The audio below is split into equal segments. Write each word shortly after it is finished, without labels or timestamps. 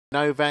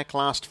Novak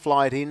last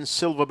flight in,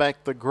 Silverback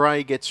the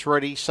grey gets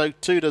ready, so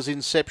too does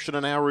Inception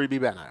and our Ruby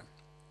Banner.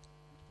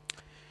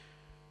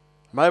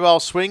 Mobile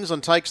swings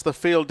and takes the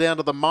field down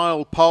to the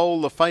mile pole.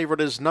 The favourite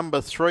is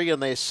number 3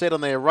 and they're set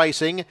and they're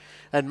racing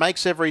and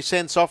makes every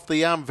sense off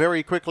the arm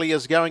very quickly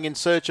as going in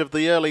search of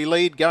the early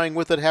lead. Going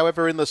with it,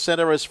 however, in the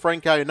centre is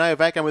Franco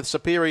Novak, and with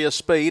superior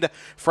speed,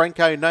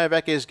 Franco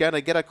Novak is going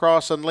to get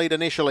across and lead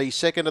initially.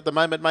 Second at the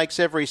moment makes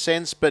every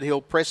sense, but he'll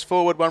press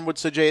forward, one would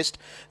suggest.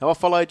 I'll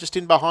follow just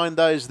in behind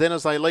those then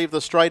as they leave the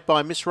straight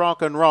by Miss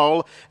Rock and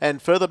Roll,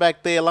 and further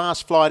back there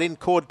last flight in,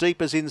 caught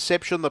deep as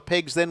Inception. The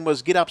pegs then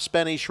was Get Up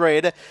Spanish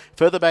Red.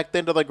 Further back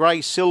then to the grey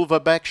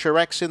Silverback,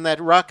 Chirac's in that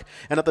ruck,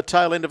 and at the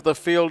tail end of the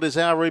field is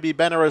our Ruby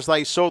Banner as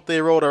they sort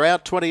their order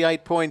out.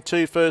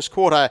 28.2 first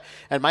quarter,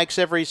 and makes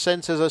every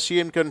sense as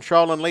assumed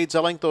control and leads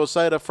a length or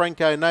so to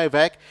Franco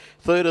Novak.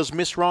 Third is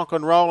Miss Rock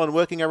and Roll, and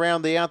working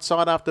around the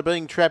outside after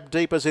being trapped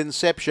deep as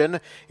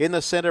Inception. In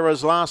the centre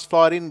is last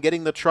flight in,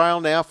 getting the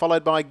trail now,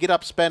 followed by Get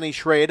Up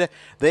Spanish Red,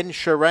 then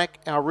Chirac,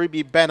 our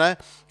Ruby Banner,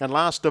 and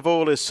last of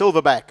all is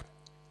Silverback.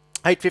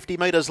 850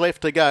 metres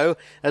left to go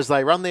as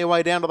they run their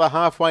way down to the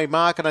halfway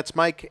mark, and it's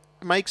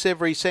makes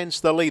every sense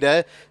the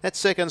leader. That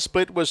second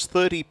split was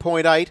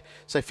 30.8,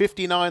 so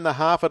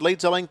 59.5. It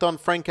leads a length on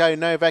Franco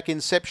Novak,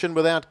 Inception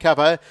without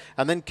cover,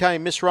 and then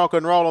came Miss Rock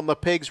and Roll on the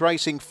pegs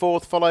racing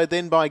fourth, followed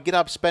then by Get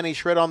Up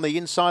Spanish Red on the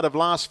inside of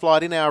last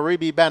flight in our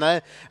Ruby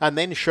Banner, and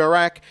then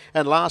Chirac,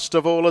 and last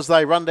of all as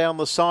they run down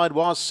the side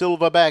was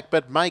Silverback,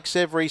 but makes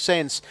every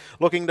sense.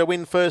 Looking to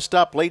win first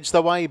up, leads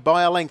the way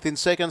by a length. In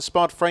second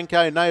spot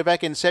Franco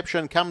Novak,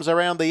 Inception comes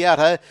around the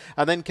outer,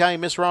 and then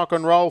came Miss Rock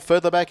and Roll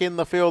further back in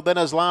the field then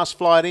as last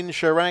flight in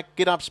Chirac,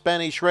 Get Up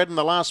Spanish Red, and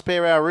the last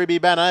pair our Ruby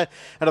Banner,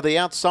 and to the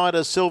outside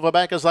is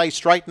Silverback as they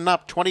straighten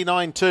up.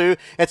 29.2.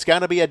 It's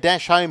going to be a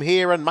dash home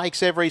here and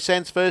makes every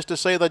sense. First to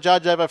see the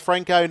judge over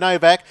Franco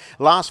Novak.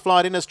 Last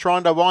flight in is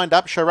trying to wind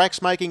up.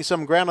 Chirac's making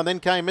some ground, and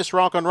then came Miss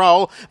Rock and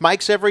Roll.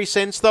 Makes every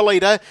sense the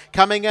leader.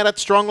 Coming at it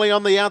strongly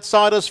on the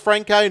outside is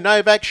Franco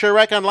Novak,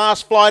 Chirac, and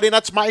last flight in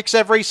it's makes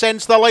every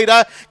sense the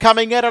leader.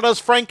 Coming at it is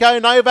Franco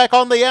Novak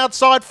on the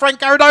outside.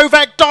 Franco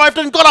Novak dived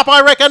and got up,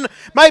 I reckon.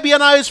 Maybe a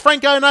nose.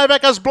 Franco Novak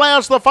has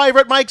bloused the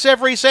favourite, makes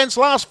every sense.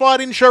 Last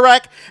flight in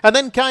Chirac, and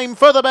then came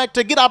further back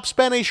to Get Up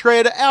Spanish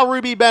Red, our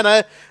Ruby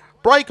Banner.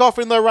 Break off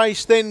in the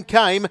race then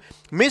came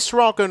Miss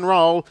Rock and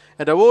Roll,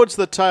 and towards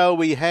the tail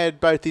we had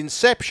both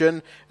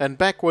Inception and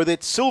back with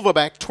it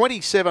Silverback.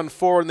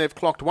 27.4, and they've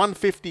clocked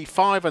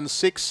 155 and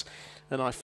 6, and I